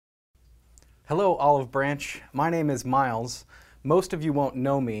Hello, Olive Branch. My name is Miles. Most of you won't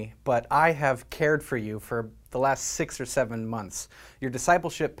know me, but I have cared for you for the last 6 or 7 months. Your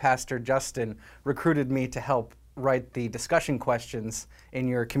discipleship pastor, Justin, recruited me to help write the discussion questions in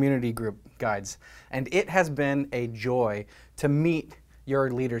your community group guides. And it has been a joy to meet your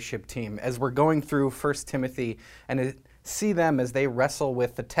leadership team as we're going through 1 Timothy and see them as they wrestle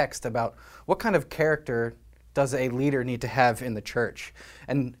with the text about what kind of character does a leader need to have in the church.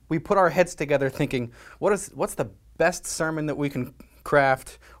 And we put our heads together thinking, what's the best sermon that we can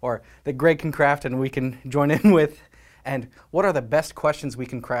craft, or that Greg can craft and we can join in with, and what are the best questions we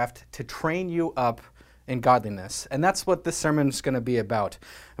can craft to train you up in godliness. And that's what this sermon is going to be about.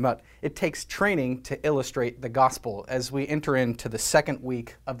 It takes training to illustrate the gospel as we enter into the second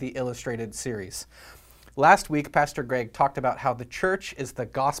week of the illustrated series. Last week, Pastor Greg talked about how the church is the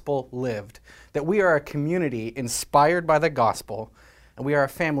gospel lived, that we are a community inspired by the gospel, and we are a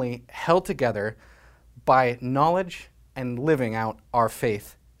family held together by knowledge and living out our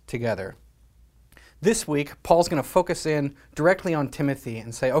faith together. This week, Paul's going to focus in directly on Timothy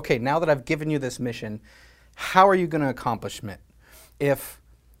and say, okay, now that I've given you this mission, how are you going to accomplish it? If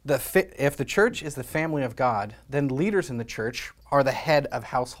the church is the family of God, then leaders in the church are the head of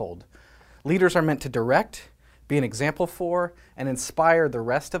household. Leaders are meant to direct, be an example for, and inspire the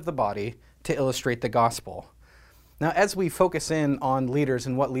rest of the body to illustrate the gospel. Now, as we focus in on leaders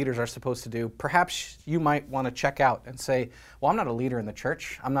and what leaders are supposed to do, perhaps you might want to check out and say, well, I'm not a leader in the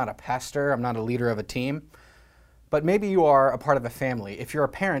church. I'm not a pastor. I'm not a leader of a team. But maybe you are a part of a family. If you're a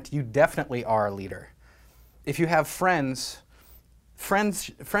parent, you definitely are a leader. If you have friendships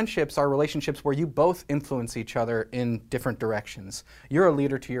are relationships where you both influence each other in different directions. You're a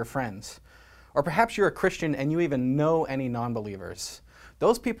leader to your friends. Or perhaps you're a Christian and you even know any non-believers.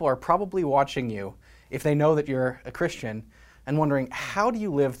 Those people are probably watching you if they know that you're a Christian and wondering, how do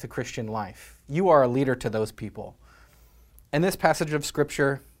you live the Christian life? You are a leader to those people. And this passage of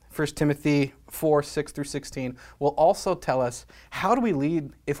Scripture, 1 Timothy 4, 6 through 16, will also tell us how do we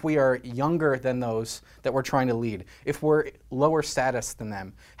lead if we are younger than those that we're trying to lead, if we're lower status than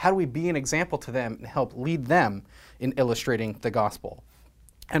them. How do we be an example to them and help lead them in illustrating the gospel?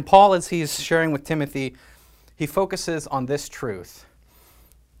 And Paul, as he's sharing with Timothy, he focuses on this truth.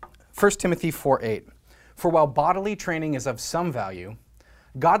 1 Timothy 4:8. For while bodily training is of some value,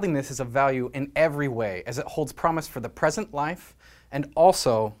 godliness is of value in every way, as it holds promise for the present life and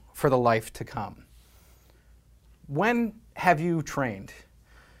also for the life to come. When have you trained?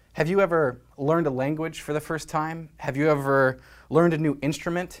 Have you ever learned a language for the first time? Have you ever learned a new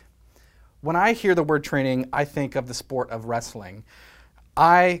instrument? When I hear the word training, I think of the sport of wrestling.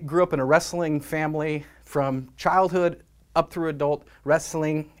 I grew up in a wrestling family from childhood up through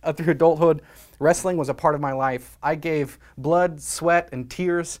adulthood. Wrestling was a part of my life. I gave blood, sweat, and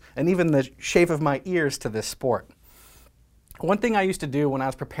tears, and even the shape of my ears to this sport. One thing I used to do when I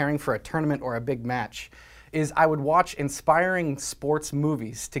was preparing for a tournament or a big match is I would watch inspiring sports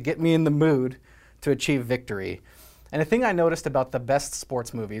movies to get me in the mood to achieve victory. And the thing I noticed about the best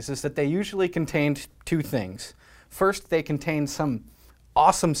sports movies is that they usually contained two things. First, they contained some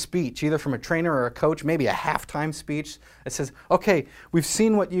awesome speech, either from a trainer or a coach, maybe a halftime speech that says, okay, we've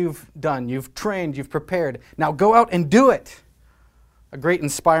seen what you've done, you've trained, you've prepared, now go out and do it. A great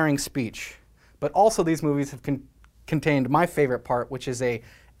inspiring speech. But also these movies have contained my favorite part, which is a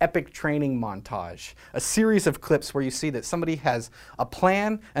epic training montage, a series of clips where you see that somebody has a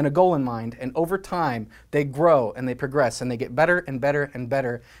plan and a goal in mind, and over time they grow and they progress and they get better and better and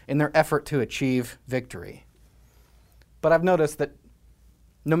better in their effort to achieve victory. But I've noticed that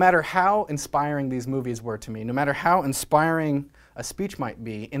no matter how inspiring these movies were to me, no matter how inspiring a speech might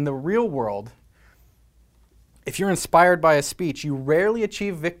be, in the real world, if you're inspired by a speech, you rarely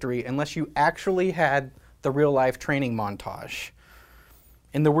achieve victory unless you actually had the real-life training montage.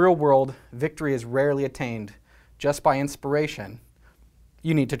 In the real world, victory is rarely attained just by inspiration.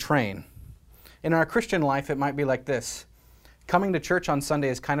 You need to train. In our Christian life, it might be like this. Coming to church on Sunday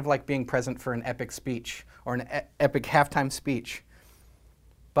is kind of like being present for an epic speech or an epic halftime speech.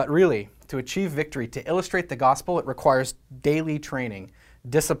 But really, to achieve victory, to illustrate the gospel, it requires daily training,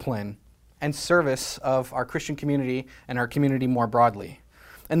 discipline, and service of our Christian community and our community more broadly.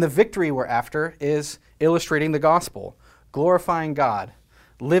 And the victory we're after is illustrating the gospel, glorifying God,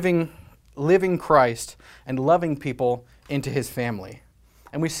 living Christ, and loving people into his family.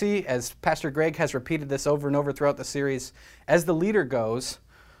 And we see, as Pastor Greg has repeated this over and over throughout the series, as the leader goes,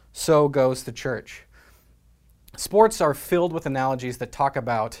 so goes the church. Sports are filled with analogies that talk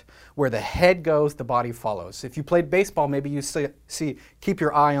about where the head goes, the body follows. If you played baseball, maybe you see keep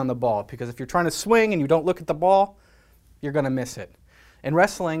your eye on the ball, because if you're trying to swing and you don't look at the ball, you're going to miss it. In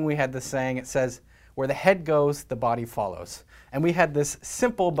wrestling, we had this saying, it says, where the head goes, the body follows. And we had this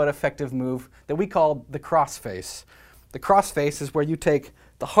simple but effective move that we called the crossface. The crossface is where you take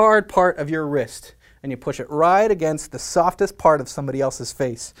the hard part of your wrist and you push it right against the softest part of somebody else's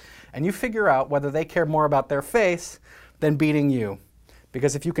face. And you figure out whether they care more about their face than beating you.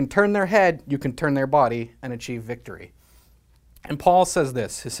 Because if you can turn their head, you can turn their body and achieve victory. And Paul says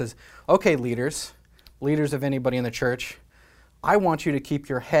this, he says, okay, leaders of anybody in the church, I want you to keep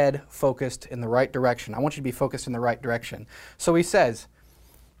your head focused in the right direction. I want you to be focused in the right direction. So he says,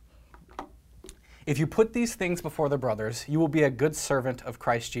 if you put these things before the brothers, you will be a good servant of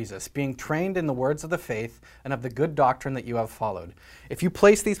Christ Jesus, being trained in the words of the faith and of the good doctrine that you have followed. If you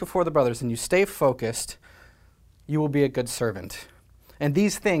place these before the brothers and you stay focused, you will be a good servant. And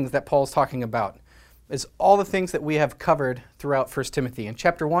these things that Paul's talking about is all the things that we have covered throughout 1 Timothy. In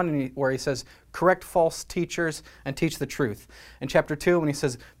chapter 1, where he says, correct false teachers and teach the truth. In chapter 2, when he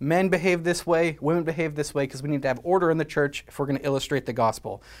says, men behave this way, women behave this way, because we need to have order in the church if we're going to illustrate the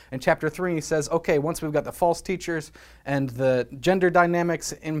gospel. In chapter 3, he says, okay, once we've got the false teachers and the gender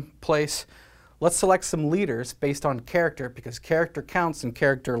dynamics in place, let's select some leaders based on character, because character counts and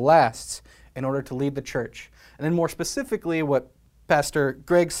character lasts in order to lead the church. And then more specifically, what Pastor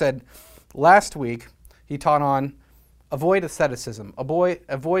Greg said last week, he taught on avoid asceticism,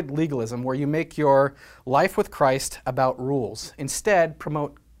 avoid legalism, where you make your life with Christ about rules. Instead,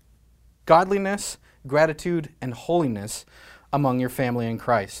 promote godliness, gratitude, and holiness among your family in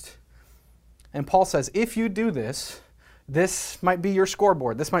Christ. And Paul says, if you do this, this might be your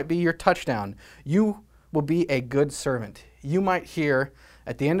scoreboard, this might be your touchdown. You will be a good servant. You might hear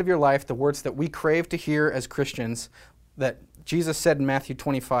at the end of your life the words that we crave to hear as Christians, that Jesus said in Matthew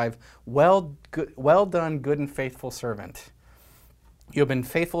 25, well done, good and faithful servant. You have been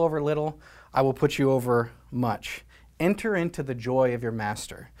faithful over little, I will put you over much. Enter into the joy of your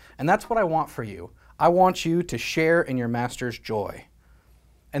master. And that's what I want for you. I want you to share in your master's joy.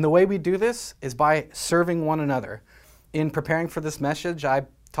 And the way we do this is by serving one another. In preparing for this message, I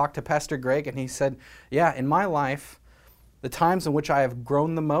talked to Pastor Greg, and he said, yeah, in my life, the times in which I have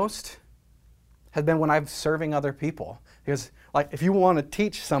grown the most has been when I'm serving other people. Because if you want to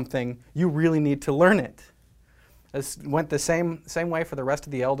teach something, you really need to learn it. This went the same way for the rest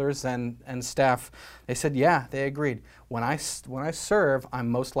of the elders and staff. They said, yeah, they agreed. When I serve, I'm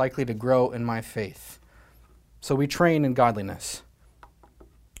most likely to grow in my faith. So we train in godliness.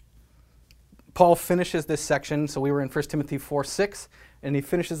 Paul finishes this section, so we were in 1 Timothy 4:6, and he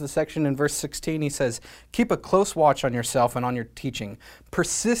finishes the section in verse 16. He says, keep a close watch on yourself and on your teaching.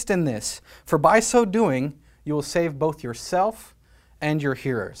 Persist in this, for by so doing, you will save both yourself and your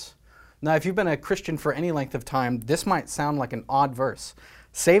hearers. Now, if you've been a Christian for any length of time, this might sound like an odd verse.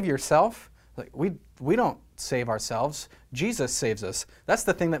 Save yourself? We don't save ourselves. Jesus saves us. That's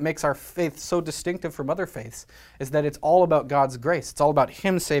the thing that makes our faith so distinctive from other faiths, is that it's all about God's grace. It's all about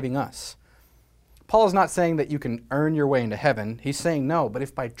Him saving us. Paul is not saying that you can earn your way into heaven. He's saying no, but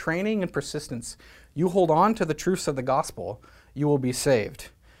if by training and persistence you hold on to the truths of the gospel, you will be saved.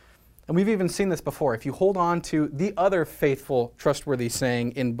 And we've even seen this before. If you hold on to the other faithful, trustworthy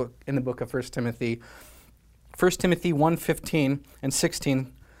saying in the book of 1 Timothy, 1 Timothy 1:15 and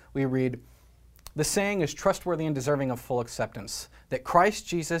 16, we read, the saying is trustworthy and deserving of full acceptance, that Christ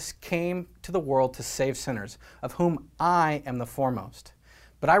Jesus came to the world to save sinners, of whom I am the foremost.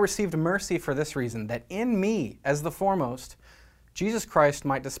 But I received mercy for this reason, that in me, as the foremost, Jesus Christ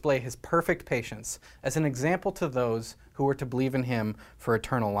might display His perfect patience as an example to those who were to believe in Him for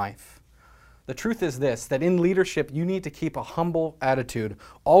eternal life. The truth is this, that in leadership you need to keep a humble attitude,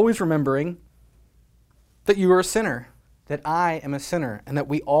 always remembering that you are a sinner, that I am a sinner, and that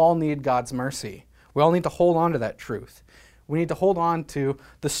we all need God's mercy. We all need to hold on to that truth. We need to hold on to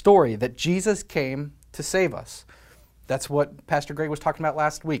the story that Jesus came to save us. That's what Pastor Greg was talking about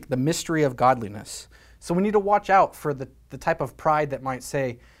last week, the mystery of godliness. So we need to watch out for the type of pride that might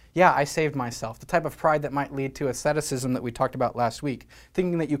say, yeah, I saved myself. The type of pride that might lead to asceticism that we talked about last week,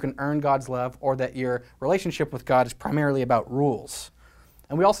 thinking that you can earn God's love or that your relationship with God is primarily about rules.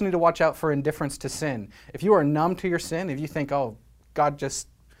 And we also need to watch out for indifference to sin. If you are numb to your sin, if you think, oh, God just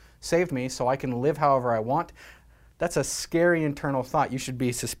saved me so I can live however I want, that's a scary internal thought. You should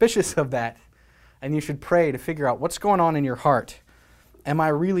be suspicious of that. And you should pray to figure out what's going on in your heart. Am I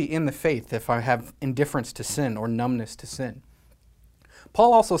really in the faith if I have indifference to sin or numbness to sin?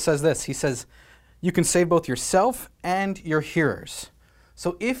 Paul also says this. He says, you can save both yourself and your hearers.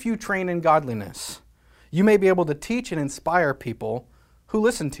 So if you train in godliness, you may be able to teach and inspire people who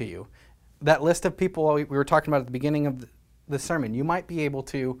listen to you. That list of people we were talking about at the beginning of the sermon, you might be able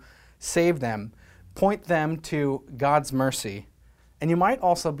to save them, point them to God's mercy, And you might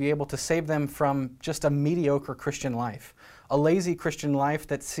also be able to save them from just a mediocre Christian life, a lazy Christian life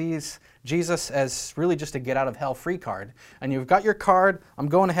that sees Jesus as really just a get out of hell free card. And you've got your card, I'm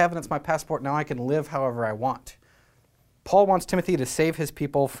going to heaven, it's my passport, now I can live however I want. Paul wants Timothy to save his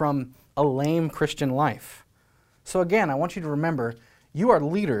people from a lame Christian life. So again, I want you to remember, you are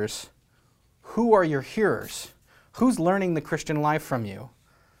leaders. Who are your hearers? Who's learning the Christian life from you?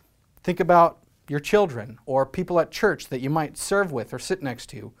 Think about your children or people at church that you might serve with or sit next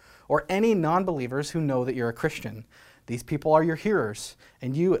to, or any non-believers who know that you're a Christian. These people are your hearers,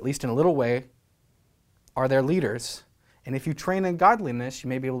 and you, at least in a little way, are their leaders. And if you train in godliness, you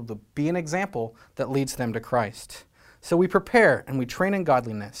may be able to be an example that leads them to Christ. So we prepare and we train in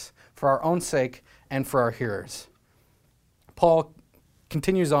godliness for our own sake and for our hearers. Paul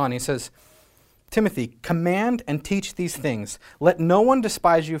continues on, he says, Timothy, command and teach these things. Let no one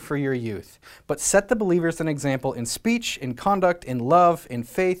despise you for your youth, but set the believers an example in speech, in conduct, in love, in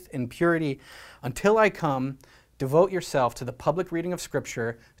faith, in purity. Until I come, devote yourself to the public reading of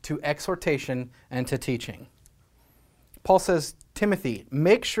Scripture, to exhortation, and to teaching. Paul says, Timothy,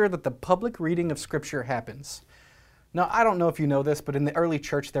 make sure that the public reading of Scripture happens. Now, I don't know if you know this, but in the early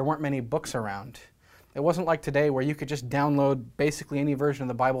church, there weren't many books around. It wasn't like today where you could just download basically any version of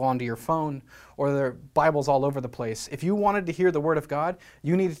the Bible onto your phone, or there are Bibles all over the place. If you wanted to hear the Word of God,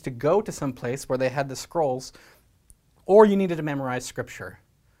 you needed to go to some place where they had the scrolls, or you needed to memorize Scripture.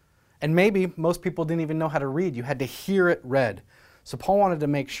 And maybe most people didn't even know how to read. You had to hear it read. So Paul wanted to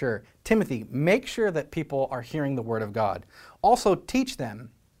make sure, Timothy, make sure that people are hearing the Word of God. Also teach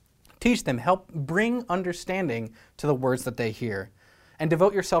them. Teach them. Help bring understanding to the words that they hear. And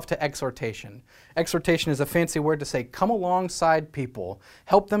devote yourself to exhortation. Exhortation is a fancy word to say, come alongside people.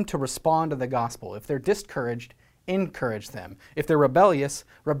 Help them to respond to the gospel. If they're discouraged, encourage them. If they're rebellious,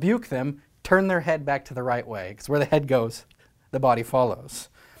 rebuke them, turn their head back to the right way. Because where the head goes, the body follows.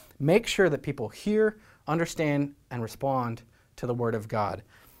 Make sure that people hear, understand, and respond to the Word of God.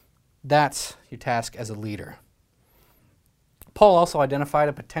 That's your task as a leader. Paul also identified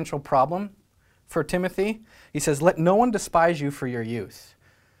a potential problem for Timothy. He says, let no one despise you for your youth.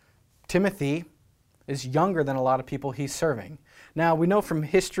 Timothy is younger than a lot of people he's serving. Now, we know from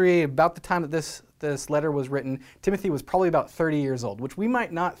history, about the time that this letter was written, Timothy was probably about 30 years old, which we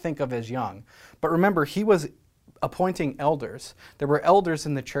might not think of as young. But remember, he was appointing elders. There were elders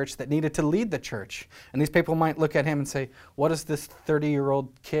in the church that needed to lead the church. And these people might look at him and say, what does this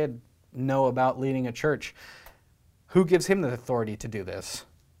 30-year-old kid know about leading a church? Who gives him the authority to do this?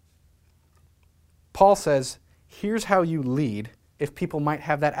 Paul says, here's how you lead if people might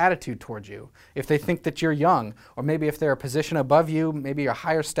have that attitude towards you. If they think that you're young, or maybe if they're a position above you, maybe a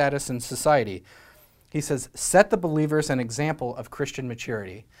higher status in society. He says, set the believers an example of Christian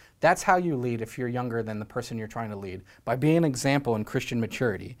maturity. That's how you lead if you're younger than the person you're trying to lead, by being an example in Christian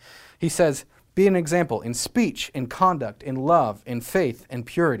maturity. He says, be an example in speech, in conduct, in love, in faith, and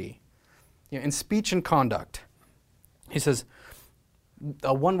purity. In speech and conduct. He says,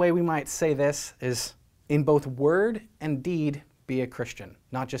 one way we might say this is, in both word and deed, be a Christian.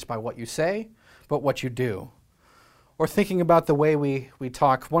 Not just by what you say, but what you do. Or thinking about the way we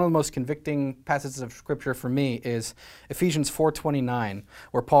talk, one of the most convicting passages of Scripture for me is Ephesians 4:29,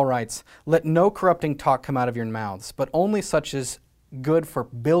 where Paul writes, let no corrupting talk come out of your mouths, but only such as good for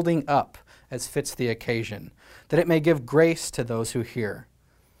building up as fits the occasion, that it may give grace to those who hear.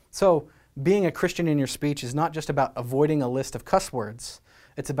 So, being a Christian in your speech is not just about avoiding a list of cuss words.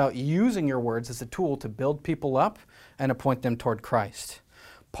 It's about using your words as a tool to build people up and to point them toward Christ.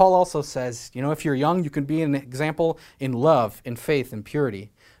 Paul also says, if you're young, you can be an example in love, in faith, and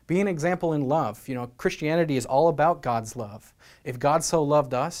purity. Be an example in love. Christianity is all about God's love. If God so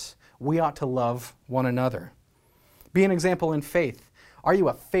loved us, we ought to love one another. Be an example in faith. Are you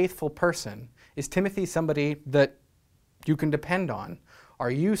a faithful person? Is Timothy somebody that you can depend on? Are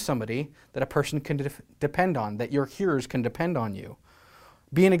you somebody that a person can depend on, that your hearers can depend on you?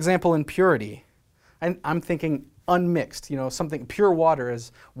 Be an example in purity. And I'm thinking unmixed, something pure water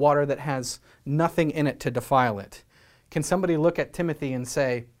is water that has nothing in it to defile it. Can somebody look at Timothy and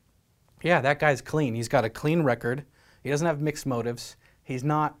say, yeah, that guy's clean. He's got a clean record. He doesn't have mixed motives. He's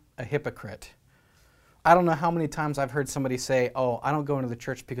not a hypocrite. I don't know how many times I've heard somebody say, oh, I don't go into the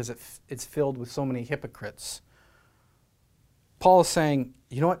church because it's filled with so many hypocrites. Paul is saying,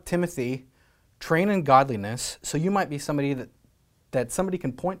 you know what, Timothy, train in godliness so you might be somebody that somebody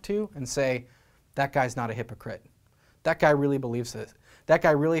can point to and say, that guy's not a hypocrite. That guy really believes this. That guy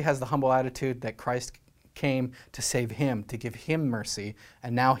really has the humble attitude that Christ came to save him, to give him mercy,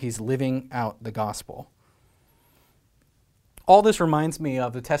 and now he's living out the gospel. All this reminds me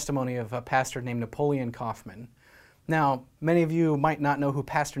of the testimony of a pastor named Napoleon Kaufman. Now, many of you might not know who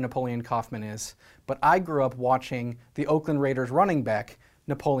Pastor Napoleon Kaufman is, but I grew up watching the Oakland Raiders running back,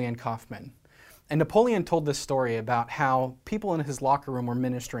 Napoleon Kaufman. And Napoleon told this story about how people in his locker room were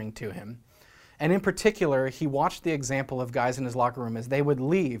ministering to him. And in particular, he watched the example of guys in his locker room as they would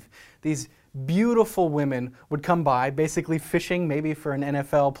leave. These beautiful women would come by, basically fishing maybe for an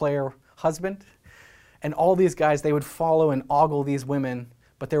NFL player husband. And all these guys, they would follow and ogle these women.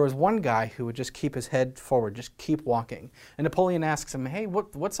 But there was one guy who would just keep his head forward, just keep walking. And Napoleon asks him, hey,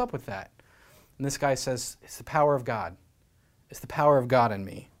 what's up with that? And this guy says, it's the power of God. It's the power of God in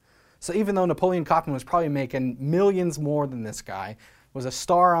me. So even though Napoleon Kaufman was probably making millions more than this guy, was a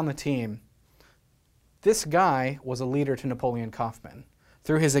star on the team, this guy was a leader to Napoleon Kaufman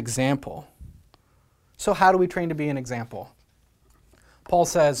through his example. So how do we train to be an example? Paul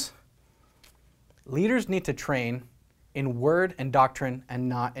says, leaders need to train in word and doctrine and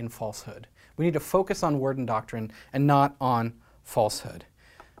not in falsehood. We need to focus on word and doctrine and not on falsehood.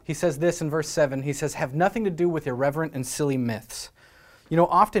 He says this in verse 7. He says, have nothing to do with irreverent and silly myths. You know,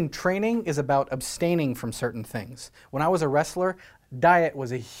 often training is about abstaining from certain things. When I was a wrestler, diet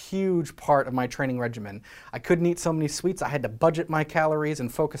was a huge part of my training regimen. I couldn't eat so many sweets. I had to budget my calories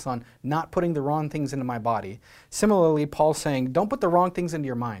and focus on not putting the wrong things into my body. Similarly, Paul's saying, don't put the wrong things into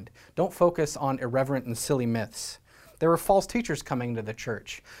your mind. Don't focus on irreverent and silly myths. There were false teachers coming to the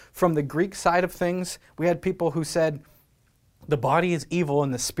church. From the Greek side of things, we had people who said, the body is evil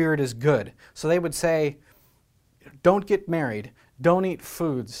and the spirit is good. So they would say, don't get married, don't eat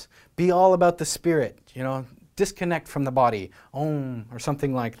foods, be all about the spirit, disconnect from the body, or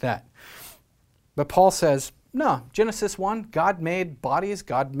something like that. But Paul says, no, Genesis 1, God made bodies,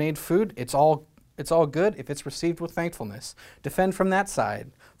 God made food, it's all good if it's received with thankfulness. Defend from that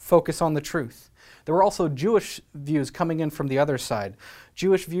side, focus on the truth. There were also Jewish views coming in from the other side.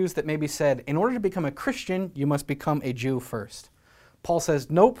 Jewish views that maybe said, in order to become a Christian, you must become a Jew first. Paul says,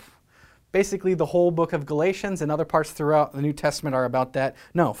 nope. Basically, the whole book of Galatians and other parts throughout the New Testament are about that.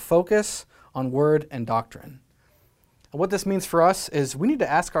 No, focus on word and doctrine. And what this means for us is we need to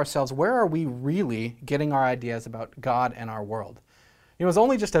ask ourselves, where are we really getting our ideas about God and our world? It was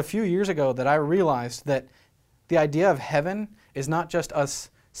only just a few years ago that I realized that the idea of heaven is not just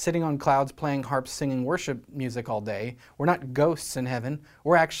us sitting on clouds playing harps, singing worship music all day. We're not ghosts in heaven.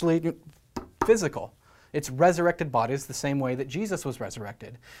 We're actually physical. It's resurrected bodies the same way that Jesus was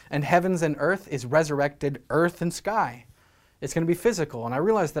resurrected. And heavens and earth is resurrected earth and sky. It's going to be physical. And I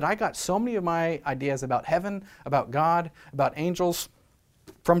realized that I got so many of my ideas about heaven, about God, about angels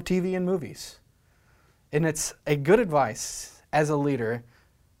from TV and movies. And it's a good advice as a leader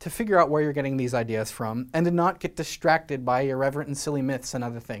to figure out where you're getting these ideas from and to not get distracted by irreverent and silly myths and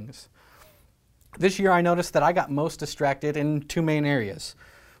other things. This year I noticed that I got most distracted in two main areas.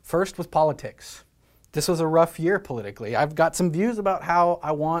 First was politics. This was a rough year politically. I've got some views about how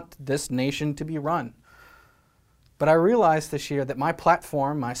I want this nation to be run. But I realized this year that my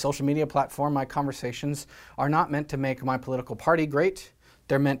platform, my social media platform, my conversations are not meant to make my political party great.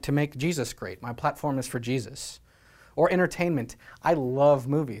 They're meant to make Jesus great. My platform is for Jesus. Or entertainment. I love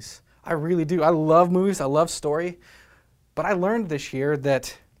movies. I really do. I love movies. I love story. But I learned this year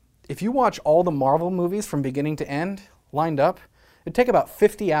that if you watch all the Marvel movies from beginning to end, lined up, it'd take about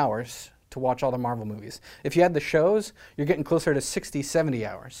 50 hours to watch all the Marvel movies. If you had the shows, you're getting closer to 60, 70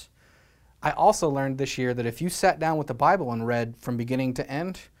 hours. I also learned this year that if you sat down with the Bible and read from beginning to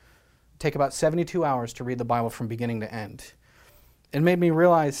end, it'd take about 72 hours to read the Bible from beginning to end. It made me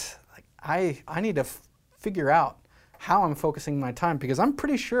realize I need to figure out how I'm focusing my time, because I'm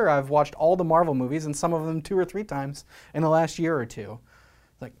pretty sure I've watched all the Marvel movies and some of them 2 or 3 times in the last year or two.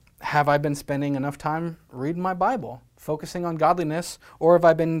 Have I been spending enough time reading my Bible, focusing on godliness, or have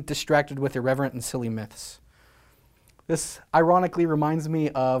I been distracted with irreverent and silly myths? This ironically reminds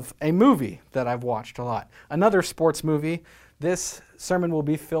me of a movie that I've watched a lot. Another sports movie. This sermon will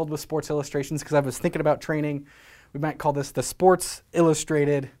be filled with sports illustrations because I was thinking about training. We might call this the Sports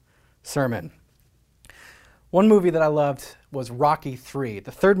Illustrated Sermon. One movie that I loved was Rocky III,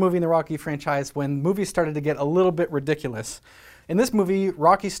 the third movie in the Rocky franchise, when movies started to get a little bit ridiculous. In this movie,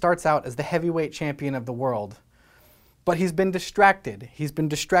 Rocky starts out as the heavyweight champion of the world, but he's been distracted. He's been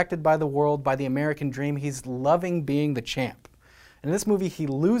distracted by the world, by the American dream. He's loving being the champ. In this movie, he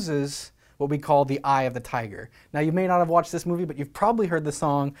loses what we call the eye of the tiger. Now, you may not have watched this movie, but you've probably heard the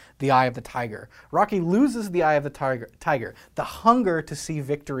song, The Eye of the Tiger. Rocky loses the eye of the tiger, the hunger to see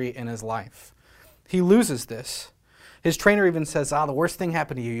victory in his life. He loses this. His trainer even says, the worst thing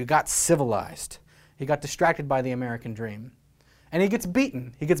happened to you. You got civilized. He got distracted by the American dream. And he gets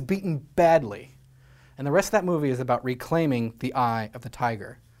beaten. He gets beaten badly. And the rest of that movie is about reclaiming the eye of the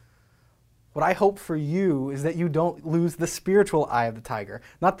tiger. What I hope for you is that you don't lose the spiritual eye of the tiger.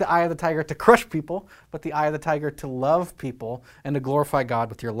 Not the eye of the tiger to crush people, but the eye of the tiger to love people and to glorify God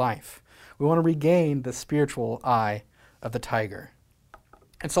with your life. We want to regain the spiritual eye of the tiger.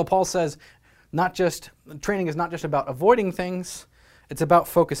 And so Paul says, training is not just about avoiding things, it's about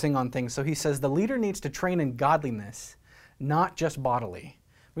focusing on things. So he says the leader needs to train in godliness, not just bodily.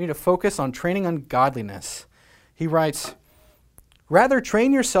 We need to focus on training on godliness. He writes, rather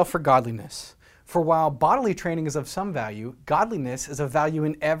train yourself for godliness. For while bodily training is of some value, godliness is of value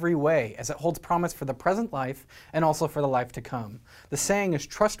in every way, as it holds promise for the present life and also for the life to come. The saying is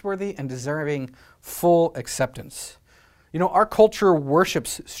trustworthy and deserving full acceptance. You know, our culture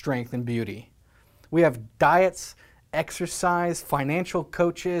worships strength and beauty. We have diets, exercise, financial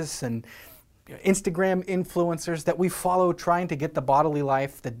coaches, and Instagram influencers that we follow trying to get the bodily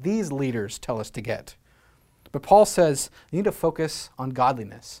life that these leaders tell us to get. But Paul says you need to focus on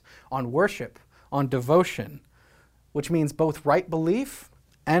godliness, on worship, on devotion, which means both right belief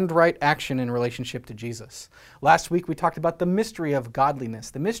and right action in relationship to Jesus. Last week we talked about the mystery of godliness,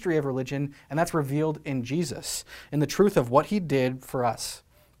 the mystery of religion, and that's revealed in Jesus, in the truth of what he did for us.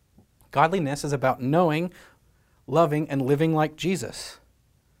 Godliness is about knowing, loving, and living like Jesus.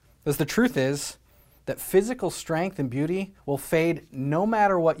 Because the truth is that physical strength and beauty will fade no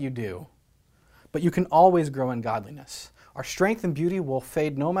matter what you do, but you can always grow in godliness. Our strength and beauty will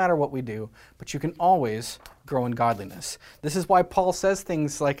fade no matter what we do, but you can always grow in godliness. This is why Paul says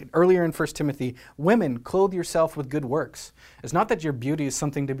things like earlier in 1 Timothy, women, clothe yourself with good works. It's not that your beauty is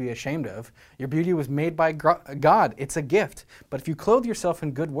something to be ashamed of. Your beauty was made by God. It's a gift. But if you clothe yourself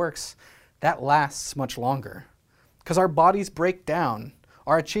in good works, that lasts much longer. Because our bodies break down.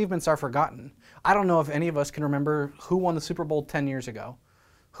 Our achievements are forgotten. I don't know if any of us can remember who won the Super Bowl 10 years ago,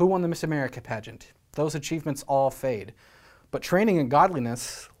 who won the Miss America pageant. Those achievements all fade. But training in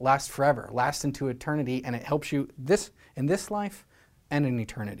godliness lasts forever, lasts into eternity, and it helps you in this life and in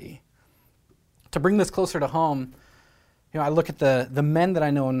eternity. To bring this closer to home, I look at the men that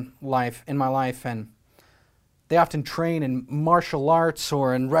I know in my life, and they often train in martial arts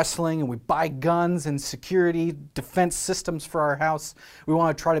or in wrestling, and we buy guns and security, defense systems for our house. We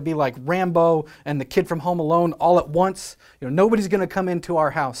want to try to be like Rambo and the kid from Home Alone all at once. Nobody's going to come into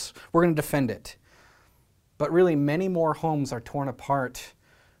our house. We're going to defend it. But really, many more homes are torn apart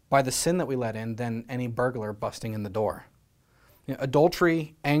by the sin that we let in than any burglar busting in the door.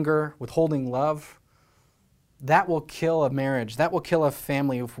 Adultery, anger, withholding love, that will kill a marriage. That will kill a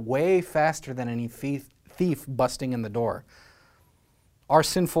family way faster than any thief busting in the door. Our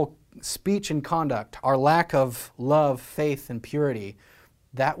sinful speech and conduct, our lack of love, faith, and purity,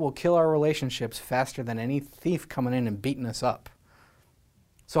 that will kill our relationships faster than any thief coming in and beating us up.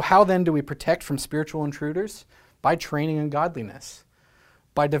 So how then do we protect from spiritual intruders? By training in godliness,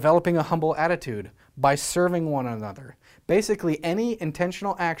 by developing a humble attitude, by serving one another. Basically, any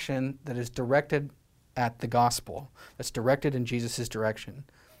intentional action that is directed at the gospel, that's directed in Jesus' direction.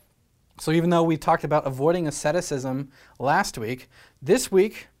 So even though we talked about avoiding asceticism last week, this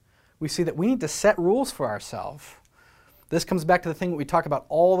week we see that we need to set rules for ourselves. This comes back to the thing that we talk about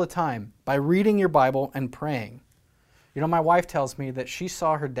all the time, by reading your Bible and praying. My wife tells me that she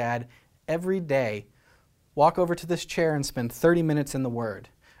saw her dad every day walk over to this chair and spend 30 minutes in the Word.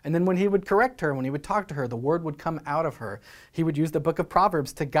 And then when he would correct her, when he would talk to her, the Word would come out of her. He would use the book of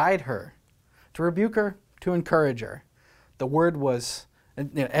Proverbs to guide her, to rebuke her, to encourage her. The Word was,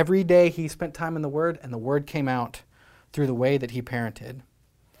 every day he spent time in the Word, and the Word came out through the way that he parented.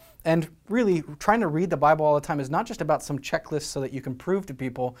 And really, trying to read the Bible all the time is not just about some checklist so that you can prove to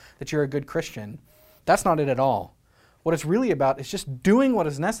people that you're a good Christian. That's not it at all. What it's really about is just doing what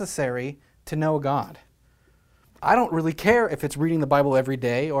is necessary to know God. I don't really care if it's reading the Bible every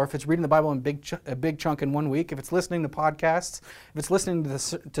day or if it's reading the Bible in a big chunk in 1 week, if it's listening to podcasts, if it's listening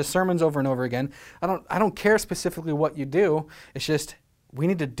to sermons over and over again. I don't care specifically what you do. It's just we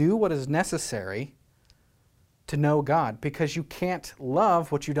need to do what is necessary to know God, because you can't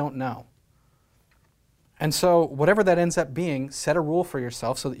love what you don't know. And so whatever that ends up being, set a rule for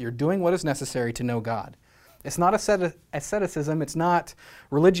yourself so that you're doing what is necessary to know God. It's not asceticism, it's not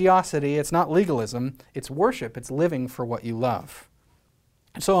religiosity, it's not legalism, it's worship, it's living for what you love.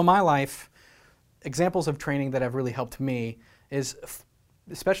 And so in my life, examples of training that have really helped me is,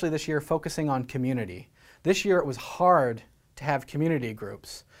 especially this year, focusing on community. This year it was hard to have community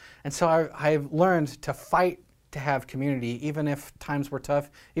groups. And so I've learned to fight to have community, even if times were tough,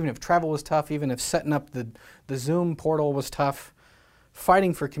 even if travel was tough, even if setting up the Zoom portal was tough,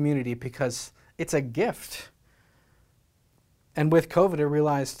 fighting for community because it's a gift. And with COVID, I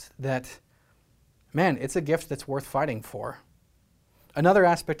realized that, man, it's a gift that's worth fighting for. Another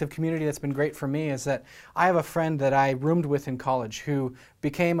aspect of community that's been great for me is that I have a friend that I roomed with in college who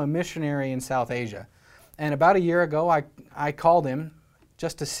became a missionary in South Asia. And about a year ago, I called him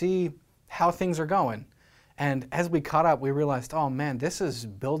just to see how things are going. And as we caught up, we realized, oh man, this is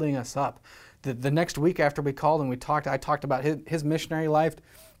building us up. The next week after we called and I talked about his missionary life,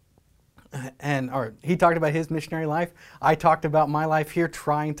 or he talked about his missionary life. I talked about my life here,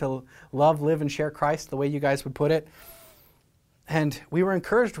 trying to love, live, and share Christ the way you guys would put it. And we were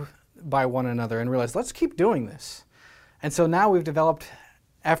encouraged by one another and realized, let's keep doing this. And so now we've developed,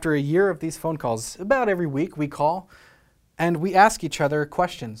 after a year of these phone calls, about every week we call and we ask each other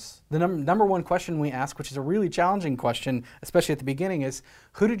questions. The number one question we ask, which is a really challenging question, especially at the beginning, is,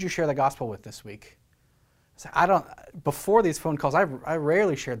 who did you share the gospel with this week? So before these phone calls, I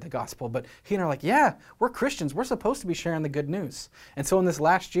rarely shared the gospel, but he and I are like, yeah, we're Christians. We're supposed to be sharing the good news. And so in this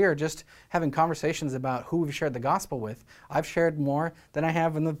last year, just having conversations about who we've shared the gospel with, I've shared more than I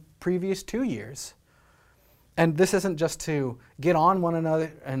have in the previous 2 years. And this isn't just to get on one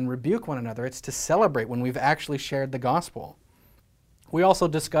another and rebuke one another. It's to celebrate when we've actually shared the gospel. We also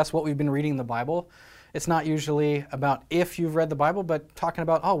discuss what we've been reading in the Bible. It's not usually about if you've read the Bible, but talking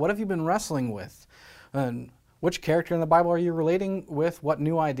about, oh, what have you been wrestling with? And which character in the Bible are you relating with? What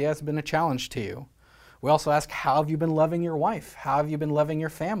new idea has been a challenge to you? We also ask, how have you been loving your wife? How have you been loving your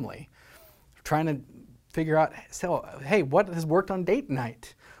family? Trying to figure out, so, hey, what has worked on date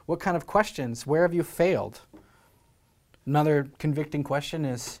night? What kind of questions? Where have you failed? Another convicting question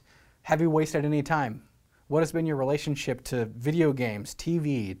is, have you wasted any time? What has been your relationship to video games,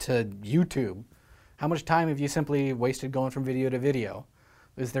 TV, to YouTube? How much time have you simply wasted going from video to video?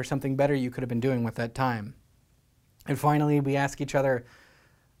 Is there something better you could have been doing with that time? And finally, we ask each other,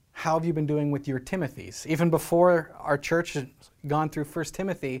 how have you been doing with your Timothys? Even before our church has gone through 1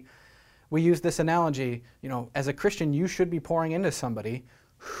 Timothy, we use this analogy, as a Christian, you should be pouring into somebody.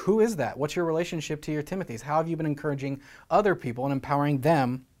 Who is that? What's your relationship to your Timothys? How have you been encouraging other people and empowering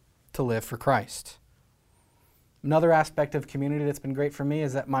them to live for Christ? Another aspect of community that's been great for me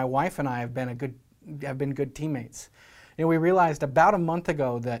is that my wife and I have been good teammates. We realized about a month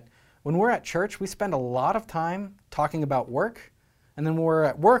ago that when we're at church, we spend a lot of time talking about work, and then when we're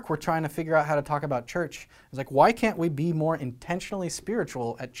at work, we're trying to figure out how to talk about church. It's like, why can't we be more intentionally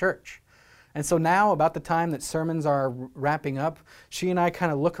spiritual at church? And so now, about the time that sermons are wrapping up, she and I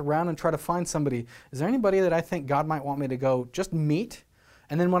kind of look around and try to find somebody. Is there anybody that I think God might want me to go just meet?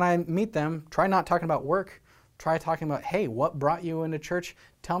 And then when I meet them, try not talking about work. Try talking about, hey, what brought you into church?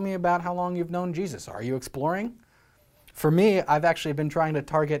 Tell me about how long you've known Jesus. Are you exploring? For me, I've actually been trying to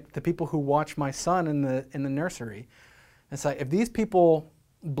target the people who watch my son in the nursery. It's like, if these people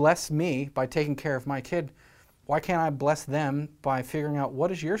bless me by taking care of my kid, why can't I bless them by figuring out,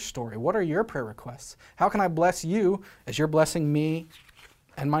 what is your story? What are your prayer requests? How can I bless you as you're blessing me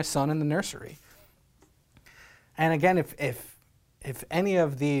and my son in the nursery? And again, if any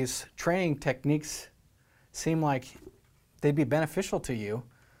of these training techniques seem like they'd be beneficial to you,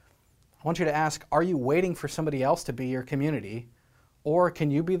 I want you to ask, are you waiting for somebody else to be your community? Or can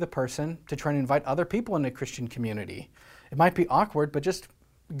you be the person to try and invite other people into Christian community? It might be awkward, but just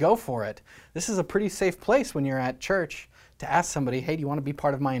go for it. This is a pretty safe place when you're at church to ask somebody, hey, do you want to be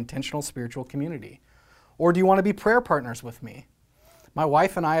part of my intentional spiritual community? Or do you want to be prayer partners with me? My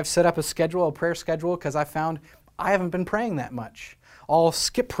wife and I have set up a prayer schedule, because I found I haven't been praying that much. I'll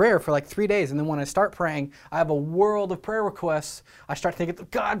skip prayer for like 3 days, and then when I start praying, I have a world of prayer requests. I start thinking,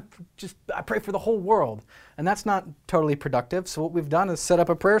 God, I pray for the whole world. And that's not totally productive, so what we've done is set up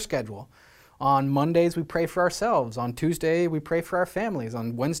a prayer schedule. On Mondays, we pray for ourselves. On Tuesday, we pray for our families.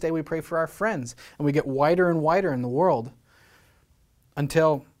 On Wednesday, we pray for our friends. And we get wider and wider in the world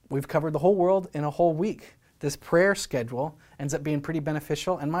until we've covered the whole world in a whole week. This prayer schedule ends up being pretty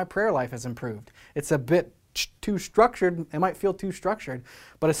beneficial, and my prayer life has improved. It's a bit too structured. It might feel too structured,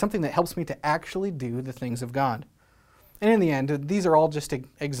 but it's something that helps me to actually do the things of God. And in the end, these are all just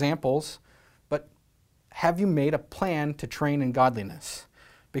examples, but have you made a plan to train in godliness?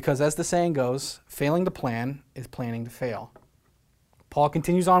 Because as the saying goes, failing to plan is planning to fail. Paul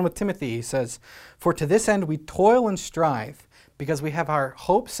continues on with Timothy. He says, "For to this end we toil and strive, because we have our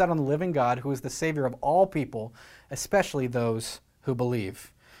hope set on the living God, who is the Savior of all people, especially those who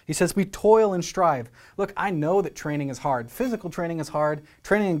believe." He says we toil and strive. Look, I know that training is hard. Physical training is hard.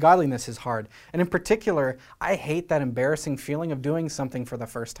 Training in godliness is hard. And in particular, I hate that embarrassing feeling of doing something for the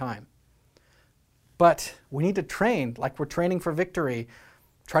first time. But we need to train like we're training for victory.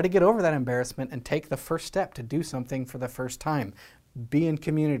 Try to get over that embarrassment and take the first step to do something for the first time. Be in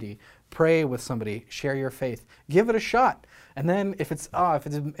community. Pray with somebody. Share your faith. Give it a shot. And then if it's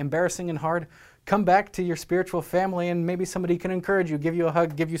embarrassing and hard, Come back to your spiritual family and maybe somebody can encourage you, give you a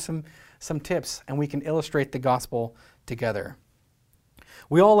hug, give you some tips, and we can illustrate the gospel together.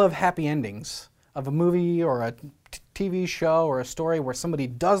 We all love happy endings of a movie or a TV show or a story where somebody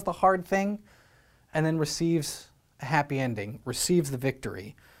does the hard thing and then receives a happy ending, receives the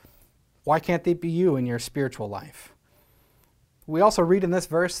victory. Why can't that be you in your spiritual life? We also read in this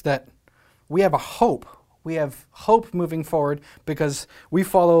verse that we have a hope. We have hope moving forward because we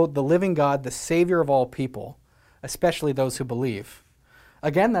follow the living God, the Savior of all people, especially those who believe.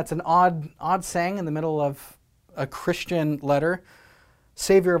 Again, that's an odd saying in the middle of a Christian letter,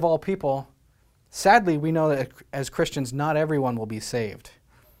 Savior of all people. Sadly, we know that as Christians, not everyone will be saved.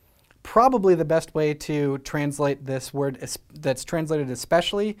 Probably the best way to translate this word that's translated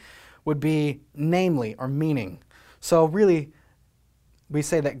especially would be namely or meaning. So really, we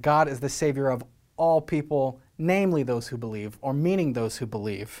say that God is the Savior of all people, namely those who believe, or meaning those who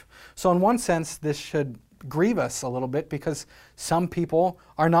believe. So in one sense, this should grieve us a little bit because some people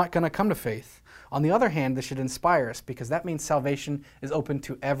are not going to come to faith. On the other hand, this should inspire us because that means salvation is open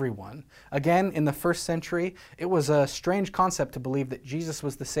to everyone. Again, in the first century, it was a strange concept to believe that Jesus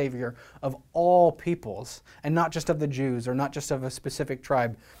was the Savior of all peoples and not just of the Jews or not just of a specific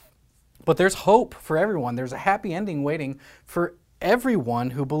tribe. But there's hope for everyone. There's a happy ending waiting for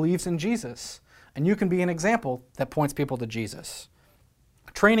everyone who believes in Jesus. And you can be an example that points people to Jesus.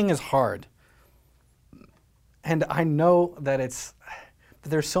 Training is hard. And I know that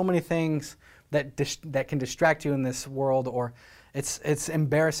there's so many things that can distract you in this world, or it's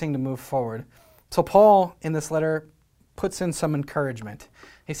embarrassing to move forward. So Paul, in this letter, puts in some encouragement.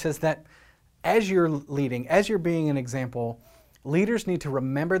 He says that as you're leading, as you're being an example, leaders need to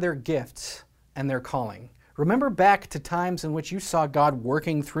remember their gifts and their calling. Remember back to times in which you saw God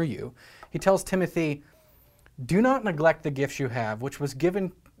working through you. He tells Timothy, do not neglect the gifts you have, which was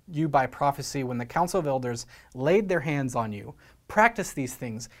given you by prophecy when the council of elders laid their hands on you. Practice these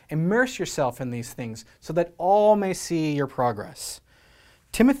things. Immerse yourself in these things so that all may see your progress.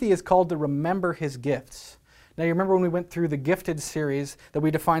 Timothy is called to remember his gifts. Now, you remember when we went through the gifted series that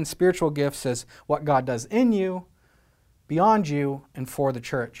we defined spiritual gifts as what God does in you, beyond you, and for the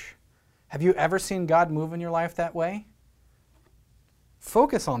church. Have you ever seen God move in your life that way?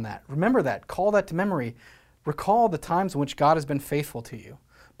 Focus on that. Remember that. Call that to memory. Recall the times in which God has been faithful to you.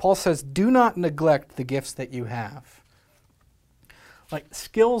 Paul says, do not neglect the gifts that you have. Like,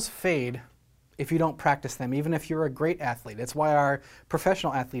 skills fade if you don't practice them, even if you're a great athlete. It's why our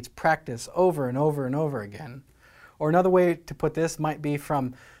professional athletes practice over and over and over again. Or another way to put this might be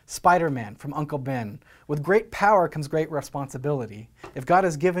from Spider-Man, from Uncle Ben. With great power comes great responsibility. If God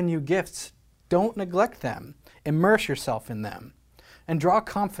has given you gifts, don't neglect them. Immerse yourself in them. And draw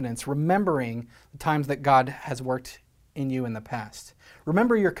confidence, remembering the times that God has worked in you in the past.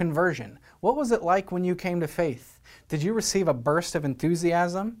 Remember your conversion. What was it like when you came to faith? Did you receive a burst of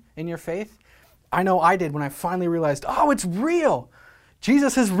enthusiasm in your faith? I know I did when I finally realized, oh, it's real.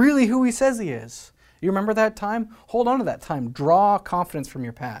 Jesus is really who he says he is. You remember that time? Hold on to that time. Draw confidence from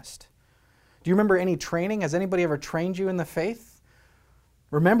your past. Do you remember any training? Has anybody ever trained you in the faith?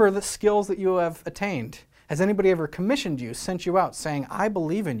 Remember the skills that you have attained. Has anybody ever commissioned you, sent you out saying, I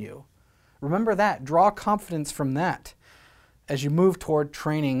believe in you? Remember that. Draw confidence from that as you move toward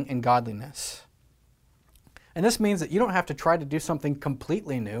training in godliness. And this means that you don't have to try to do something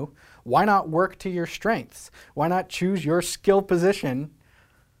completely new. Why not work to your strengths? Why not choose your skill position,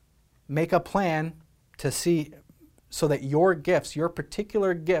 make a plan to see so that your gifts, your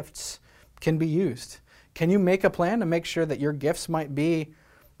particular gifts, can be used? Can you make a plan to make sure that your gifts might be,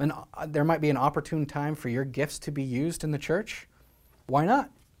 there might be an opportune time for your gifts to be used in the church? Why not?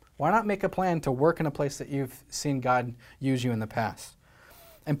 Why not make a plan to work in a place that you've seen God use you in the past?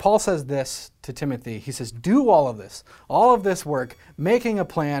 And Paul says this to Timothy. He says, do all of this work, making a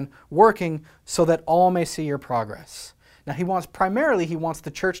plan, working so that all may see your progress. Now, he wants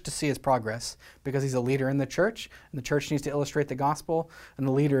the church to see his progress because he's a leader in the church, and the church needs to illustrate the gospel, and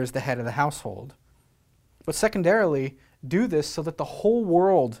the leader is the head of the household. But secondarily, do this so that the whole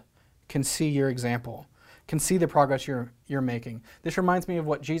world can see your example, can see the progress you're making. This reminds me of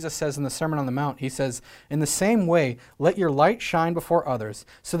what Jesus says in the Sermon on the Mount. He says, in the same way, let your light shine before others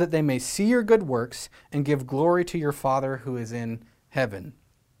so that they may see your good works and give glory to your Father who is in heaven.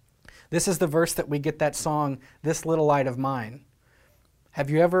 This is the verse that we get that song, This Little Light of Mine. Have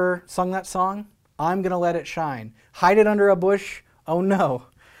you ever sung that song? I'm going to let it shine. Hide it under a bush? Oh no,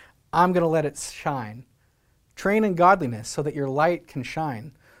 I'm going to let it shine. Train in godliness so that your light can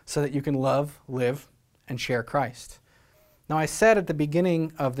shine, so that you can love, live, and share Christ. Now, I said at the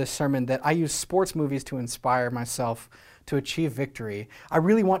beginning of this sermon that I use sports movies to inspire myself to achieve victory. I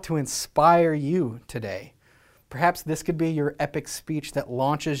really want to inspire you today. Perhaps this could be your epic speech that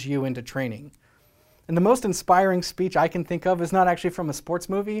launches you into training. And the most inspiring speech I can think of is not actually from a sports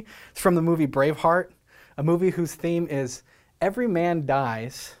movie. It's from the movie Braveheart, a movie whose theme is every man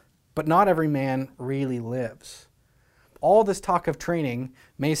dies, but not every man really lives. All this talk of training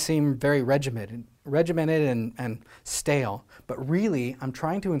may seem very regimented and stale, but really I'm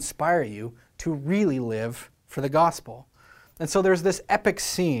trying to inspire you to really live for the gospel. And so there's this epic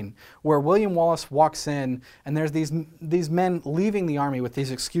scene where William Wallace walks in and there's these men leaving the army with these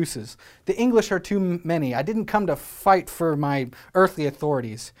excuses. The English are too many. I didn't come to fight for my earthly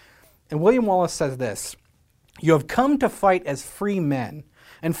authorities. And William Wallace says this, "You have come to fight as free men,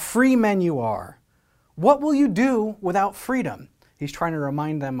 and free men you are. What will you do without freedom?" He's trying to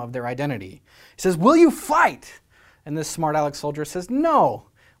remind them of their identity. He says, "Will you fight?" And this smart aleck soldier says, "No,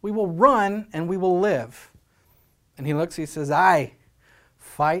 we will run and we will live." And he looks, he says, "Aye,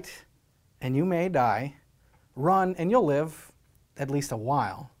 fight and you may die, run and you'll live at least a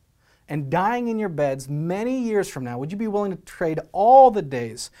while. And dying in your beds many years from now, would you be willing to trade all the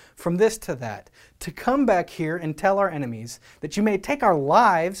days from this to that, to come back here and tell our enemies that you may take our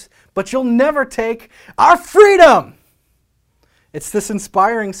lives, but you'll never take our freedom?" It's this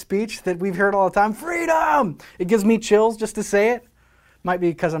inspiring speech that we've heard all the time, freedom! It gives me chills just to say it. Might be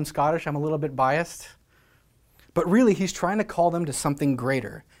because I'm Scottish, I'm a little bit biased. But really, he's trying to call them to something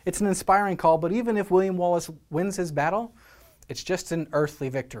greater. It's an inspiring call, but even if William Wallace wins his battle, it's just an earthly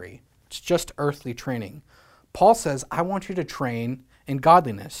victory. It's just earthly training. Paul says, I want you to train in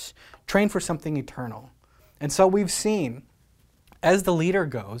godliness. Train for something eternal. And so we've seen, as the leader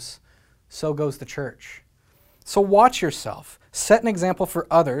goes, so goes the church. So watch yourself. Set an example for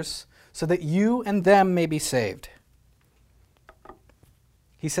others so that you and them may be saved.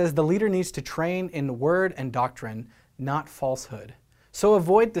 He says the leader needs to train in word and doctrine, not falsehood. So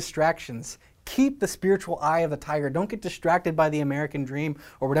avoid distractions. Keep the spiritual eye of the tiger. Don't get distracted by the American dream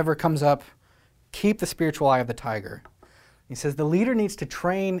or whatever comes up. Keep the spiritual eye of the tiger. He says the leader needs to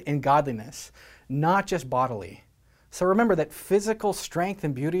train in godliness, not just bodily. So remember that physical strength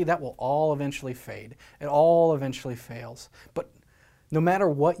and beauty, that will all eventually fade. It all eventually fails. But no matter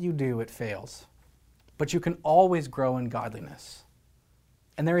what you do, it fails. But you can always grow in godliness.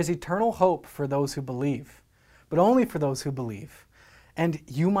 And there is eternal hope for those who believe, but only for those who believe. And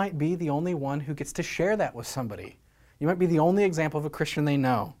you might be the only one who gets to share that with somebody. You might be the only example of a Christian they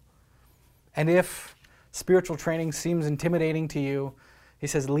know. And if spiritual training seems intimidating to you, he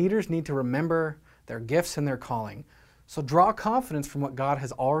says leaders need to remember their gifts and their calling. So draw confidence from what God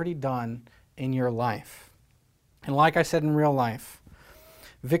has already done in your life. And like I said in real life,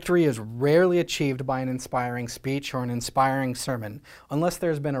 victory is rarely achieved by an inspiring speech or an inspiring sermon, unless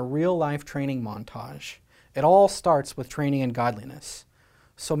there's been a real-life training montage. It all starts with training in godliness.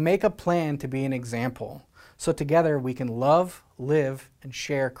 So make a plan to be an example, so together we can love, live, and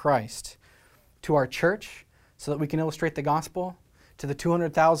share Christ. To our church, so that we can illustrate the gospel, to the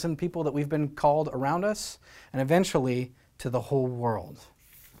 200,000 people that we've been called around us, and eventually to the whole world.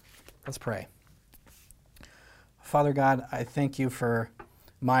 Let's pray. Father God, I thank you for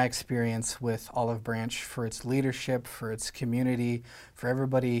my experience with Olive Branch, for its leadership, for its community, for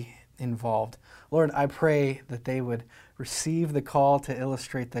everybody involved. Lord, I pray that they would receive the call to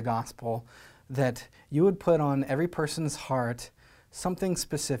illustrate the gospel, that you would put on every person's heart something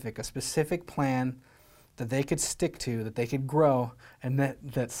specific, a specific plan that they could stick to, that they could grow, and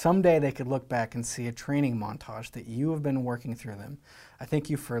that someday they could look back and see a training montage that you have been working through them. I thank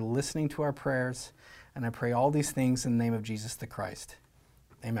you for listening to our prayers, and I pray all these things in the name of Jesus the Christ.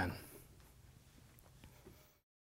 Amen.